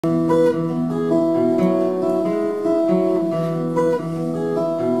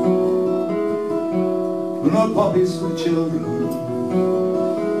no poppies for the children,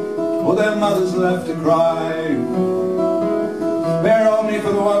 or their mothers left to cry. They're only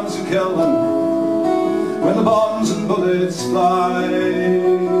for the ones who kill them when the bombs and bullets fly.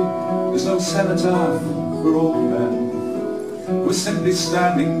 There's no cenotaph for old men who are simply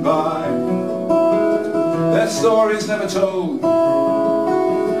standing by. Their stories never told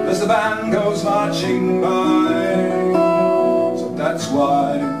as the band goes marching by. So that's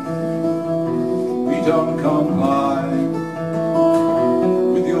why we don't comply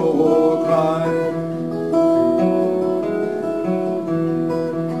with your war cry.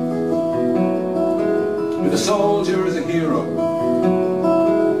 With a soldier as a hero,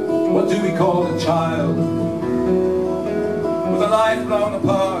 what do we call a child? With a life blown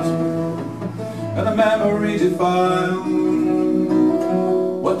apart and a memory defiled,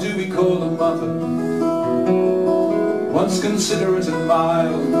 what do we call a mother, once considerate and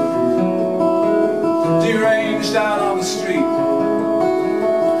mild, deranged out on the street,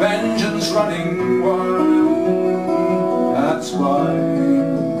 vengeance running wild? That's why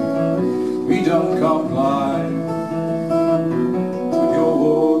we don't comply with your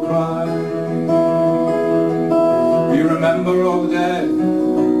war cry. We remember all the dead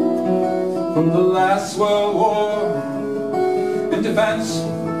from the last World War in defense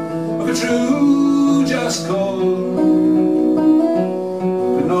of a true just cause.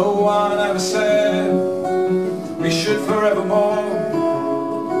 But no one ever said we should forevermore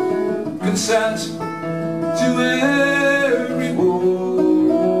consent to every war.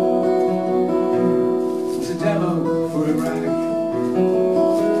 It was a demo for Iraq.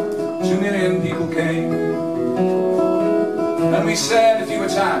 2 million people came, and we said if you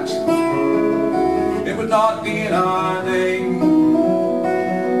attacked, it would not be in our name.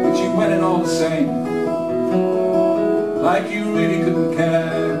 But you went in all the same, like you really couldn't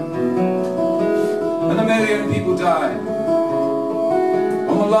care. And 1 million people died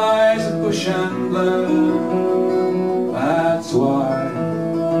on the lies of Bush and Blair. That's why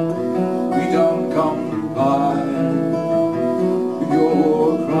we don't comply with your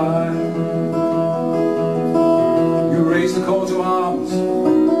war cry. You raise the call to arms,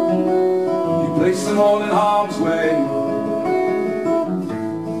 place them all in harm's way,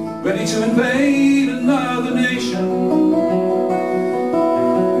 ready to invade another nation.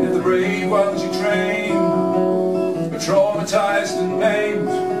 And if the brave ones you train are traumatized and maimed,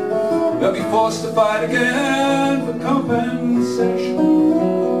 they'll be forced to fight again for compensation.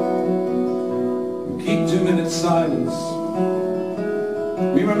 We keep 2 minutes silence,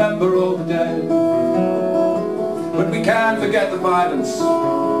 we remember all the dead, but we can't forget the violence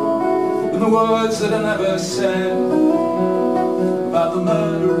and the words that are never said about the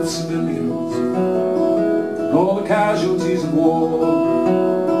murder of civilians, and all the casualties of war,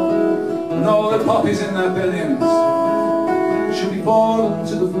 and all the poppies in their billions should be fallen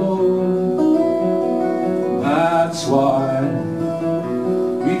to the floor. That's why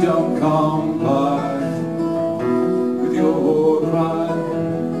we don't come